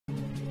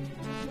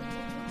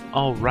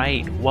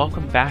Alright,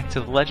 welcome back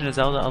to The Legend of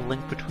Zelda: A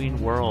Link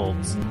Between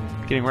Worlds.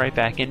 Getting right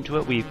back into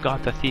it, we've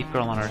got the thief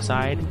girl on our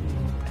side,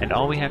 and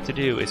all we have to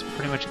do is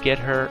pretty much get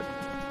her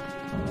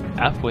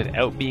up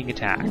without being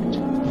attacked.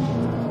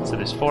 So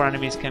there's 4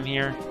 enemies come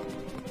here,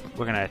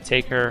 we're gonna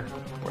take her,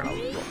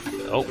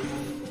 oh.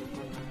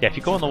 Yeah, if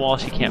you go on the wall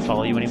she can't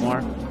follow you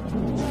anymore.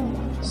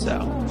 So,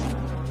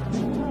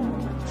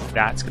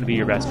 that's gonna be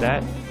your best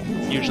bet,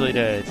 usually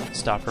to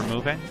stop her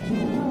moving.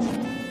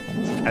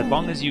 As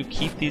long as you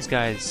keep these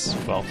guys,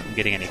 well, from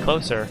getting any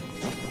closer,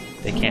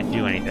 they can't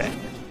do anything.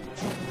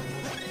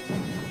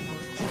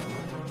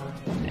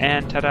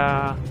 And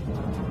ta-da!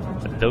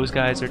 Those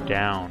guys are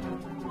down.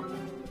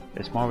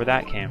 There's more where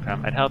that came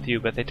from. I'd help you,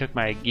 but they took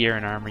my gear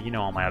and armor, you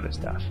know, all my other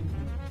stuff.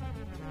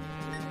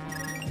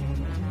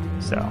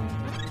 So,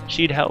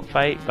 she'd help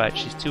fight, but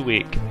she's too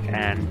weak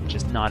and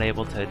just not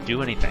able to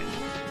do anything.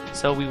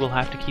 So we will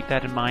have to keep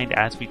that in mind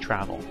as we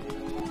travel.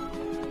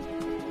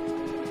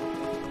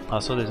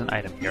 Also, there's an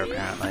item here,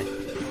 apparently.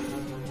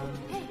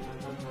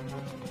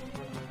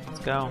 Let's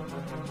go.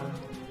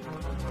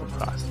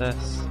 Across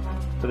this.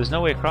 But there's no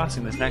way of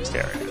crossing this next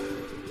area.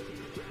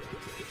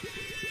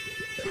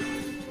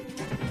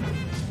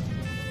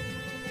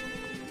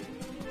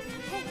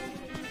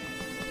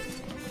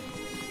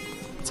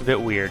 It's a bit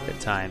weird at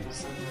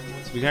times.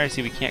 So we can already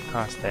see we can't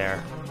cross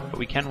there, but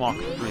we can walk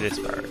through this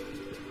part.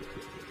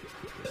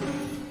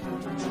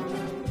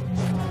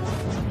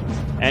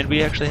 And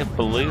we actually have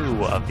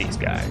blue of these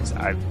guys.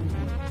 I'm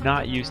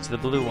not used to the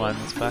blue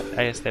ones, but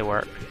I guess they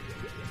work.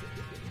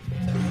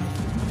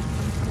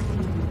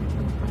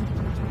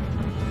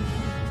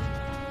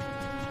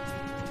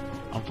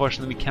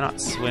 Unfortunately, we cannot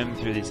swim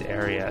through these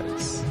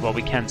areas. Well,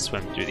 we can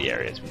swim through the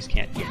areas, we just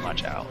can't do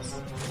much else.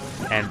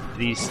 And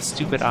these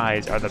stupid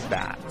eyes are the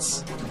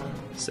bats.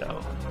 So,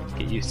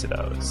 get used to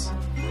those.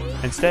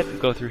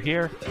 Instead, go through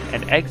here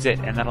and exit,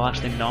 and that'll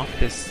actually knock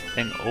this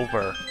thing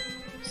over,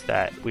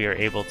 that we are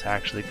able to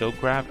actually go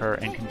grab her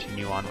and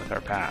continue on with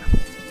our path.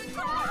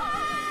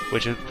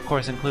 Which of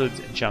course includes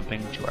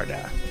jumping to our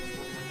death.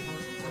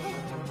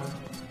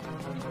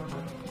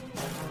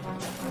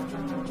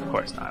 Of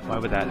course not, why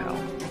would that help?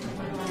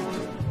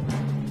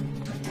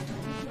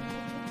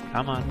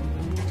 Come on.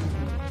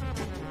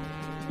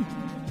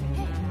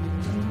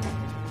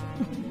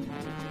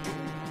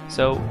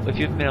 So, if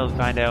you haven't been able to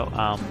find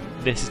out,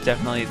 this is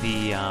definitely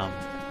the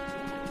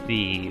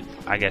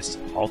I guess,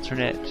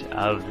 alternate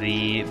of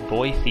the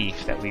boy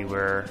thief that we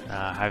were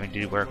having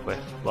to work with.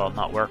 Well,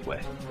 not work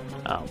with.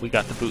 We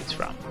got the boots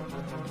from.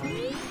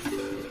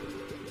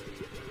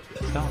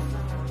 So,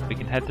 we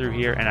can head through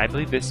here, and I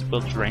believe this will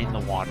drain the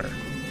water.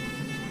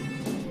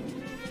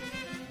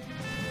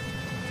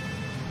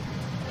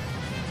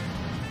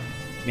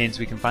 Means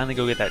we can finally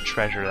go get that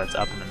treasure that's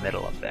up in the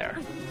middle up there.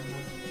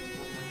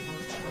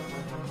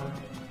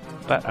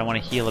 But I want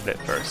to heal a bit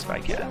first if I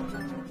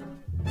can.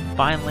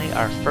 Finally,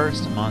 our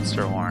first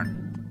monster horn.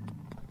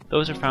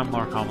 Those are found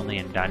more commonly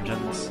in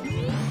dungeons.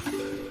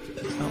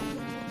 So,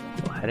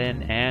 we'll head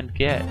in and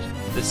get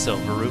the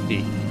silver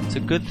rupee. It's a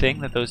good thing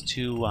that those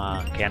 2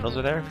 candles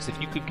are there, because if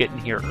you could get in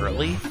here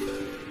early,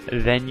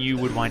 then you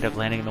would wind up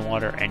landing in the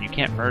water, and you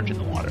can't merge in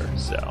the water,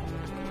 so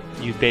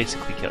you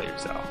basically kill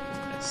yourself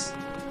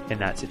in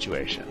that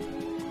situation.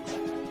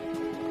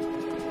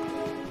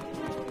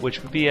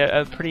 Which would be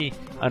a pretty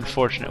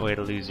unfortunate way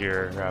to lose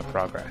your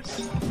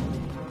progress.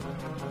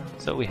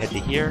 So we head to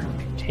here,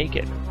 take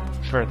it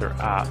further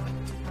up,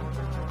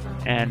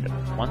 and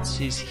once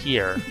she's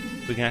here,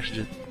 we can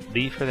actually just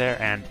leave her there,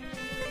 and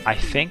I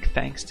think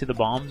thanks to the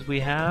bombs we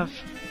have,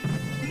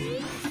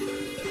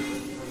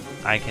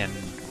 I can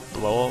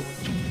blow up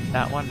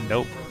that one.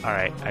 Nope.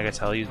 Alright, I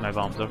guess I'll use my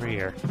bombs over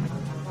here.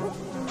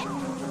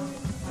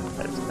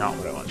 That's not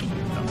what I want to do.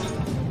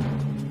 No.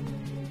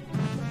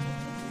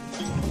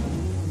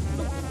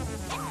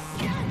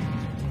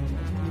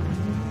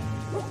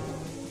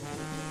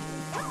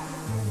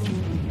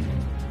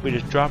 We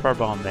just drop our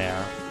bomb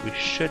there, we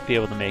should be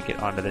able to make it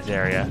onto this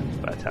area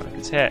by the time it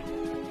gets hit.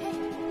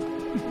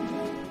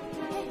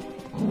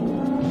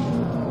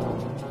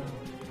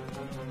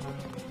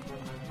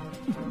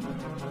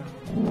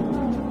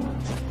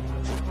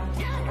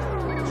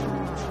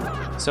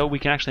 So we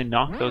can actually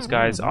knock those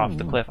guys off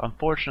the cliff.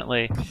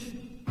 Unfortunately,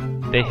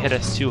 they hit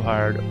us too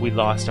hard, we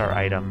lost our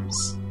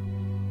items.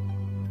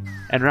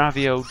 And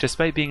Ravio,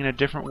 despite being in a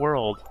different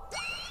world,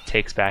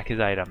 takes back his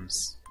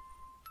items.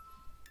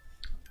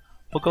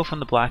 We'll go from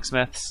the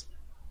blacksmiths,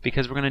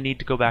 because we're going to need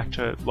to go back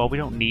to... Well, we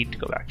don't need to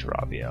go back to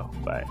Ravio,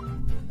 but...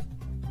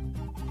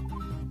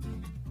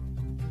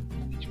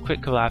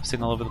 Quit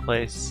collapsing all over the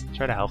place.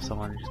 Try to help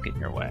someone and just get in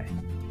your way.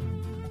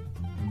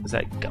 Was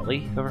that Gully?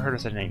 Who ever heard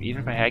of such a name?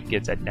 Even if I had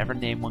kids, I'd never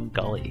name one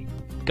Gully.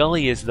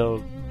 Gully is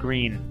the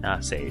green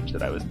sage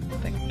that I was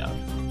thinking of.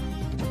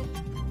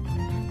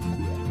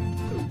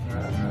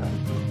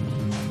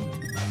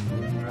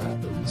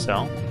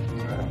 So...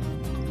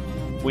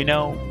 we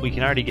know we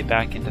can already get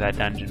back into that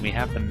dungeon. We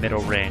have the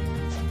middle ring,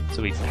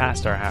 so we've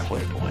passed our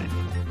halfway point.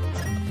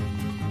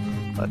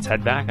 Let's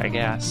head back, I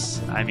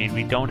guess. I mean,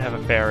 we don't have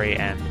a ferry,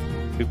 and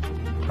We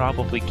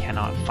probably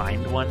cannot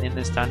find one in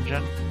this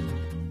dungeon,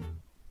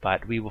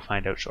 but we will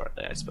find out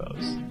shortly, I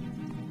suppose.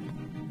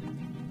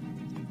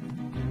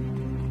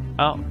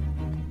 Oh,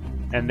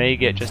 and they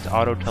get just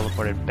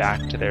auto-teleported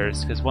back to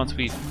theirs, because once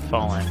we've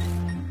fallen,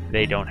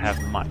 they don't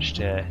have much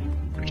to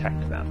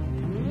protect them.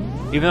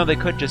 Even though they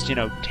could just, you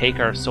know, take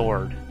our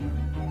sword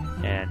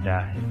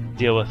and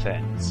deal with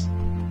things.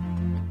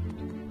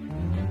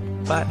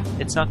 But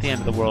it's not the end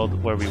of the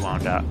world where we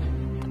wound up.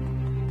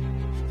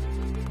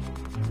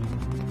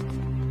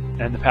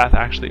 And the path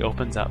actually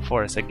opens up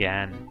for us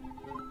again.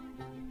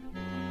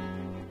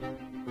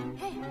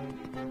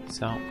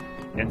 So,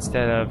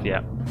 instead of,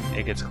 yeah,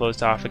 it gets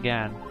closed off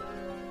again.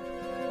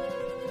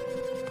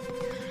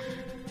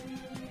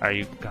 Are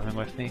you coming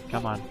with me?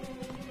 Come on.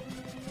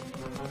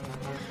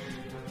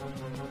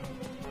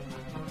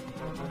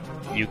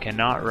 You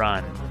cannot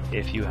run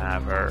if you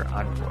have her,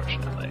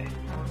 unfortunately.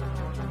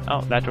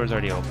 Oh, that door's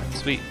already open.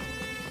 Sweet.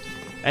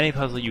 Any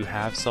puzzle you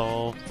have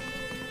solved,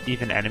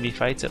 even enemy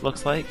fights it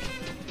looks like,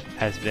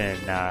 has been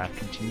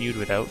continued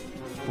without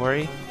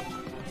worry.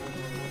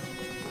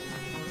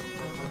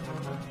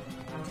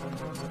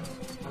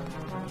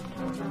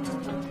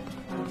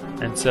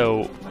 And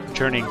so,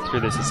 journeying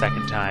through this a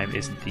second time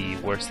isn't the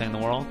worst thing in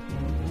the world.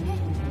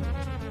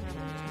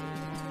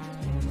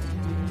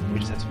 We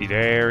just have to be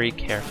very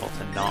careful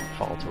to not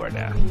fall to our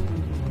death.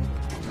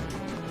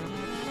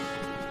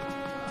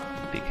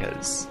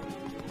 Because,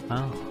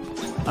 well,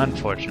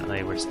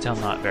 unfortunately, we're still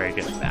not very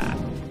good at that.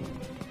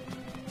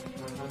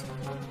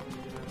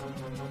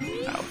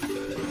 Out.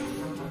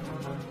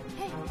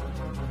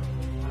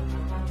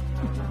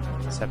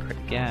 Separate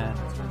again.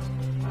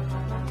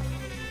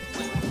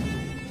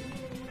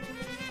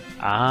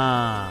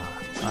 Ah,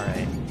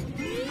 alright.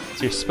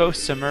 So you're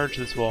supposed to merge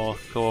this wall,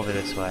 go over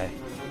this way,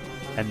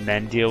 and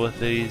then deal with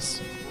these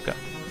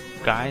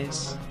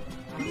guys?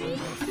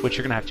 Which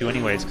you're gonna have to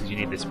anyways, because you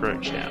need this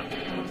bridge down.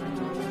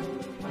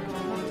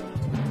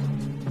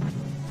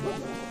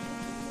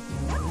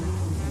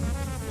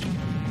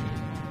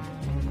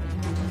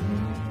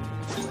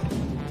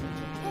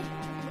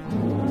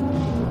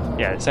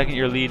 Yeah, the second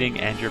you're leading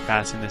and you're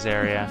passing this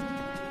area,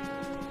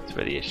 that's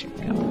where the issue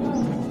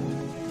comes.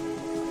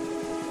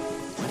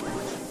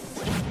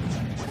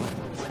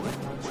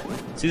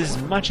 See, this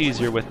is much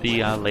easier with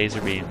the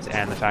laser beams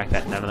and the fact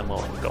that none of them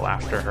will go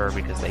after her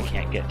because they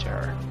can't get to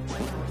her.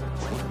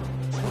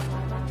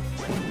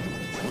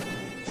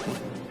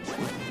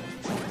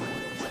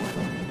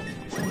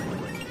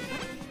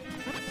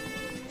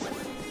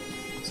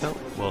 So,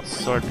 we'll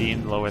sword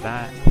beam lower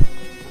that.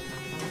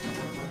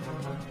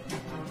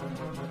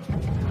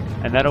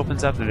 And that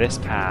opens up this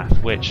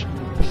path, which,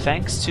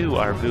 thanks to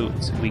our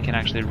boots, we can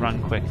actually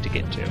run quick to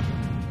get to.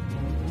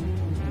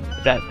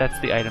 That's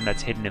the item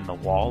that's hidden in the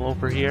wall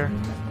over here.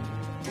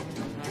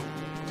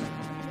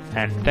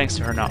 And thanks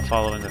to her not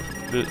following the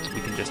boots,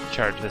 we can just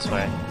charge this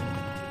way.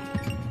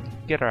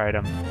 Get our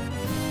item.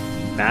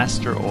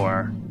 Master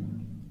Ore.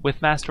 With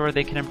Master Ore,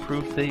 they can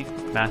improve the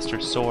Master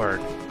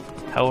Sword.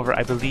 However,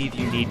 I believe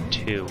you need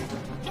 2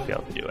 to be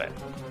able to do it.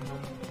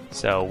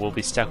 So we'll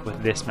be stuck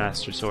with this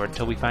Master Sword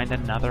until we find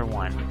another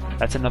one.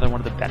 That's another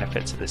one of the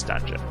benefits of this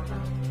dungeon.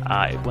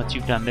 Once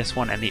you've done this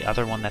one and the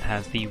other one that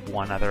has the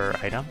one other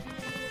item,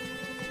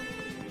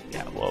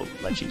 yeah, we'll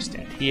let you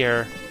stand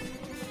here,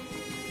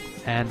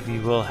 and we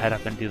will head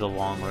up and do the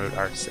long route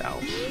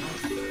ourselves.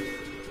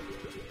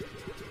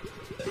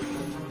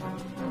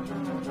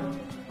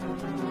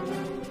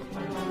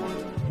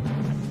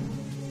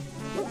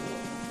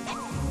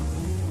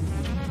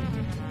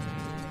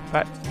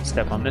 But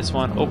step on this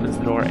one, opens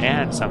the door,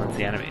 and summons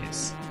the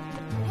enemies.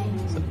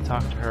 So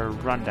talk to her,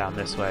 run down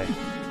this way,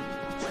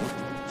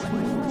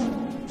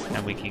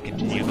 and we can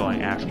continue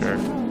going after.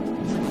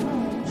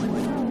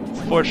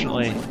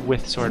 Fortunately,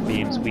 with sword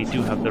beams, we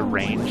do have the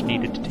range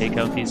needed to take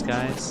out these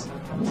guys.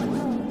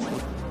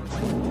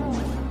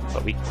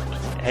 But we...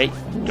 Hey,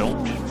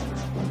 don't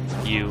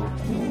you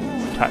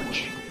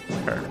touch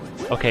her.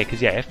 Okay,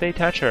 because yeah, if they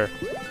touch her,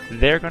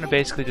 they're going to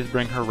basically just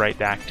bring her right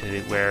back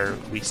to where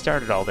we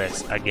started all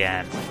this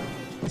again.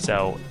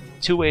 So,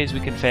 2 ways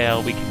we can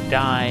fail. We can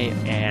die,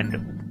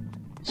 and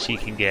she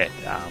can get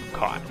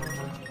caught.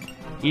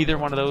 Either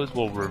one of those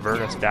will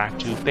revert us back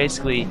to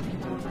basically...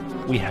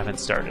 we haven't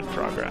started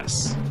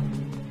progress.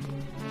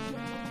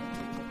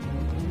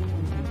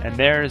 And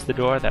there is the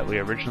door that we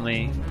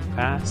originally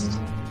passed.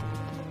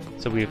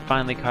 So we've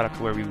finally caught up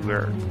to where we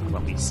were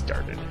when we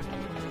started.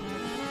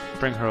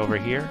 Bring her over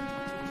here.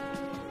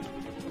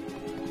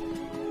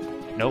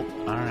 Nope,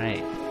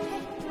 alright.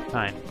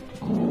 Fine.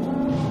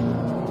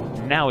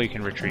 Now we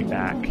can retreat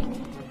back.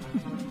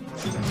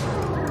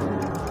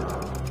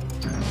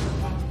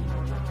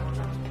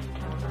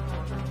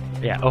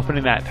 Yeah,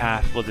 opening that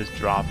path will just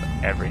drop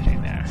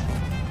everything there.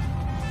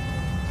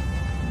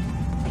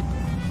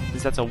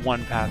 Because that's a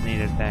one path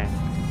needed thing.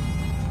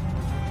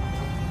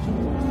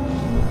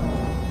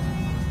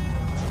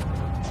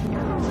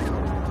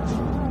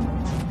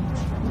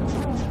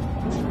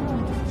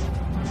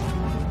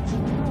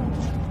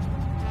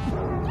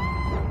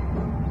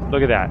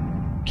 Look at that.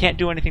 Can't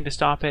do anything to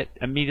stop it.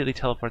 Immediately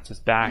teleports us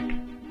back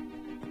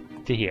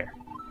to here.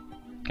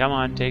 Come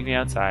on, take me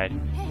outside.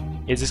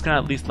 Is this gonna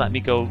at least let me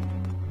go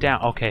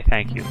down? Okay,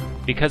 thank you.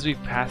 Because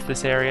we've passed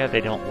this area,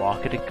 they don't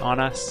lock it on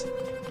us.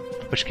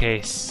 In which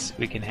case,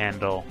 we can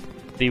handle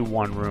the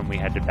one room we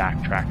had to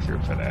backtrack through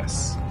for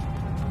this.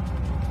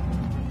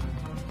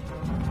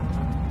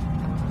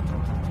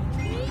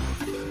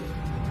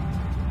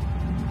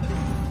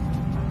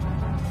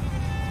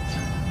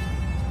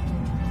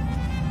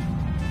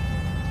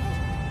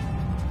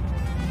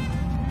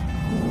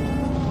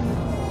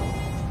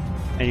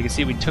 And you can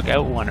see we took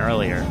out one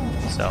earlier,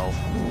 so...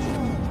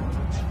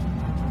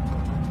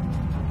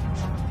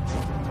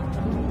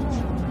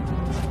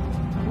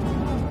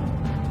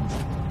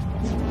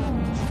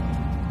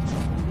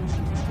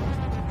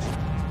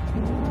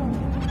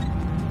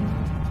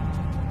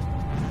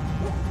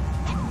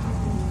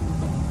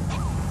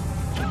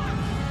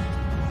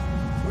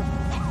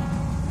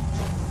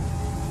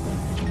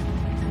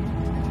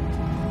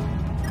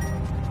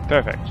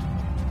 Perfect.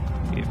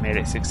 We've made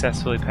it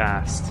successfully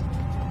past.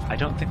 I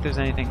don't think there's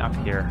anything up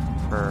here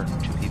for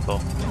 2 people.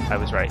 I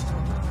was right.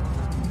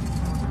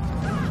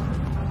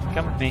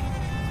 Come with me.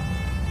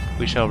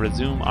 We shall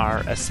resume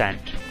our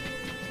ascent,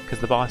 because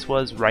the boss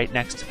was right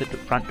next to the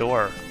front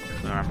door,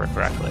 if we remember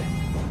correctly.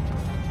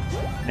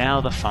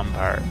 Now the fun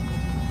part.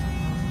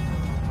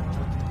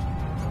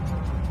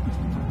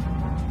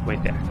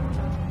 Wait there.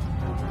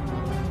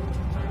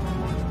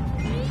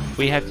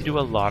 We have to do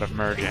a lot of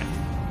merging.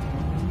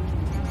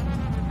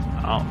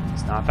 Oh,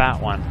 it's not that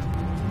one.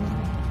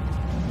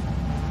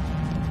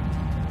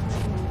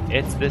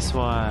 It's this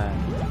one.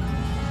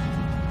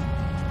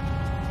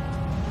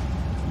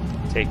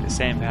 Take the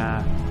same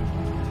path.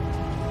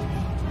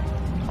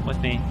 Come with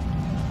me.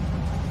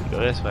 We go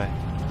this way.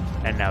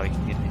 And now we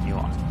can continue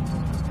on.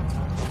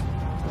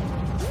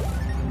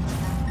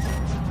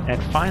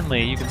 And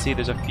finally, you can see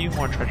there's a few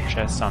more treasure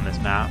chests on this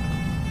map.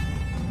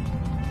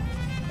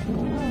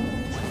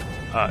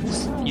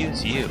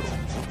 Excuse you.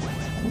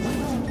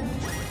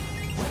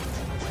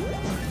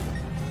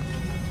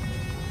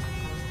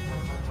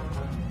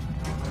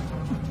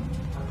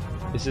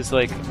 This is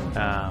like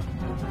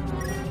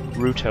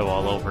Ruto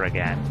all over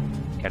again.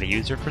 Gotta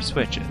use her for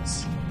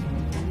switches.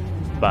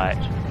 But,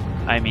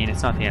 I mean,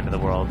 it's not the end of the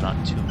world,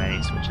 not too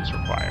many switches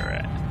require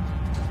it.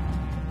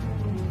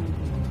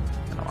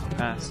 Gonna walk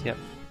past, yep.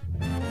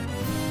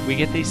 We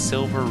get the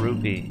silver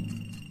rupee.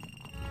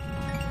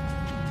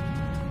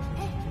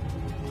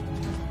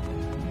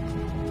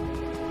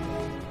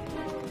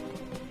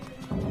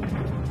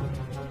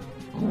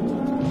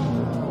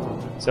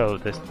 So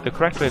the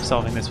correct way of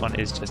solving this one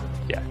is just,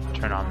 yeah,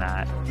 turn on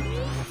that.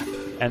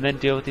 And then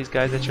deal with these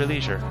guys at your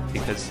leisure,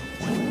 because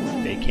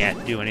they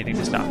can't do anything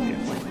to stop you.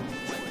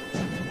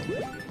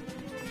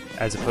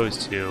 As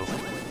opposed to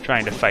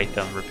trying to fight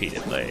them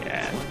repeatedly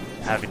and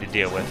having to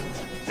deal with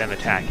them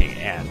attacking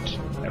and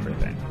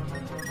everything.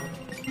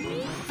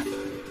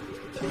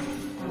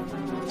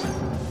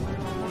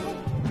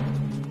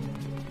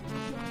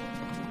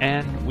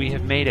 And we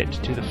have made it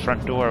to the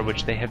front door,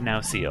 which they have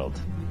now sealed.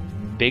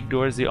 Big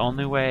door is the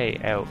only way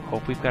out.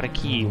 Hope we've got a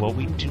key. Well,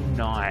 we do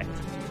not.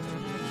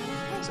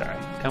 Sorry,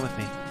 come with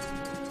me.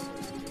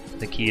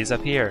 The key is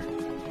up here,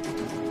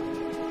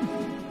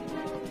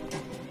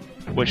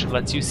 which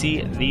lets you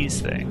see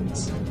these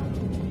things,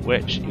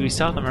 which we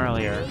saw them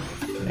earlier.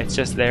 It's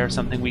just they're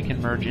something we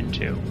can merge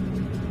into.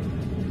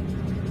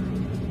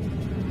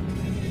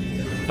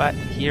 But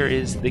here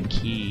is the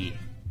key.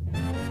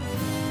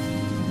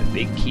 The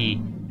big key.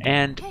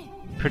 And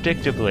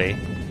predictably,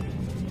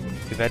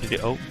 we've had to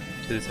do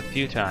this a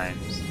few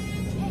times.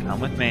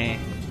 Come with me.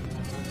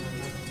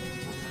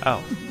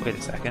 Oh, wait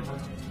a second.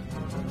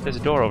 There's a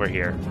door over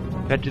here.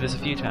 We've had to do this a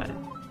few times.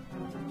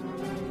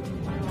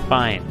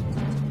 Fine.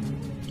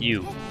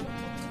 You.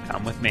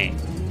 Come with me.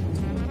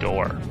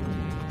 Door.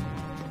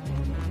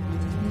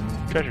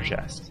 Treasure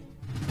chest.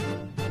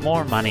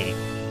 More money.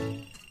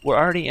 We're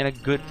already in a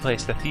good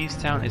place. The Thieves'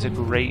 Town is a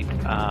great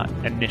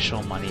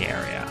initial money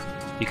area.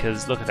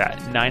 Because look at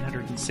that.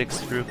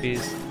 906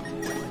 rupees.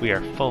 We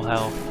are full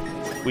health.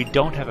 We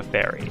don't have a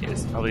ferry,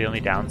 is probably the only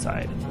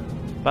downside.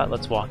 But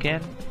let's walk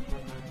in.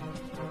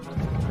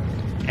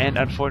 And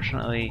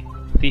unfortunately,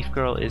 Thief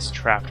Girl is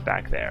trapped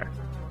back there.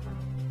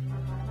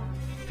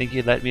 Think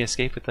you'd let me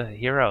escape with the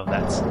hero?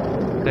 That's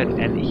good.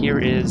 And here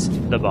is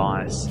the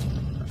boss.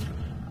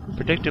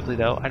 Predictably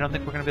though, I don't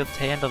think we're going to be able to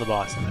handle the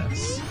boss in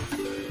this.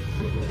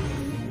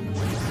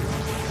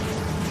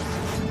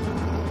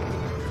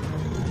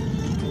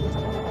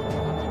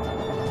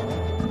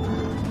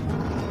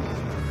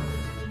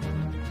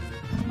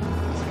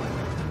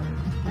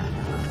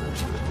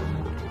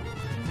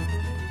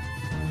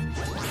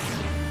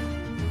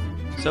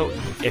 So,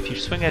 if you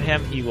swing at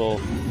him, he will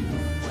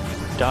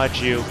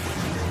dodge you,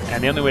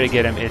 and the only way to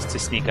get him is to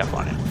sneak up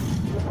on him.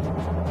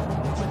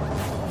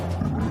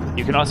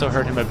 You can also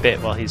hurt him a bit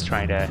while he's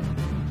trying to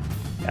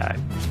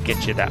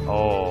get you that...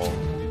 Oh,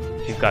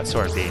 if you've got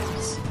sword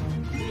beams.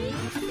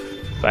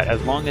 But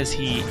as long as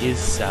he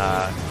is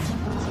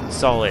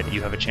solid,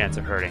 you have a chance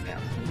of hurting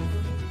him.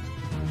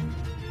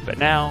 But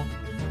now,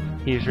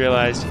 he's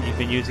realized you've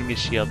been using his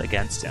shield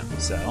against him,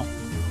 so...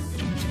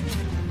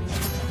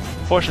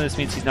 Fortunately, this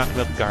means he's not going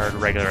to be able to guard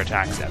regular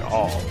attacks at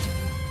all.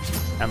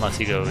 Unless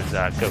he goes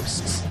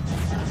ghosts,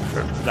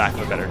 for lack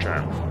of a better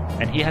term.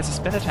 And he has a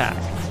spin attack.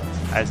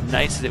 As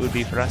nice as it would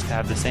be for us to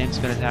have the same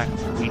spin attack,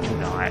 we do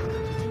not.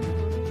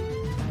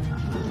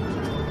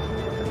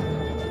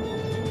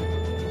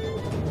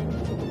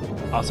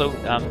 Also,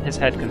 his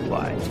head can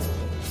fly.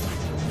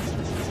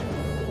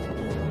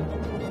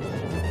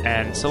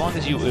 And so long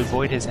as you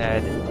avoid his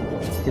head,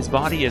 his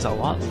body is a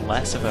lot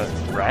less of a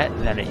threat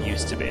than it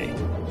used to be.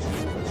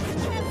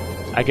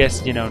 I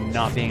guess, you know,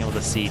 not being able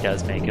to see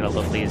does make it a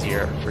little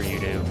easier for you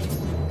to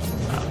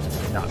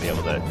not be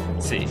able to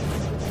see.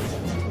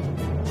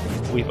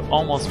 We've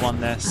almost won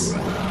this,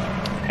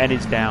 and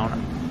he's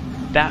down.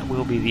 That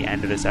will be the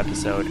end of this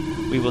episode.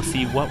 We will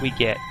see what we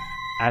get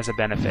as a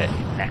benefit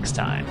next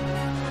time.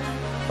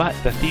 But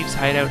the Thieves'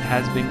 Hideout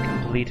has been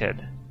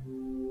completed.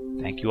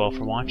 Thank you all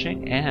for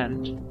watching,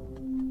 and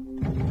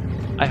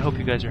I hope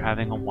you guys are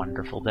having a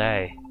wonderful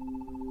day.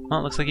 Well,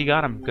 it looks like you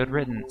got him. Good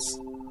riddance.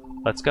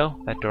 Let's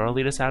go. That door will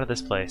lead us out of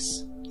this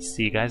place.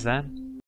 See you guys then.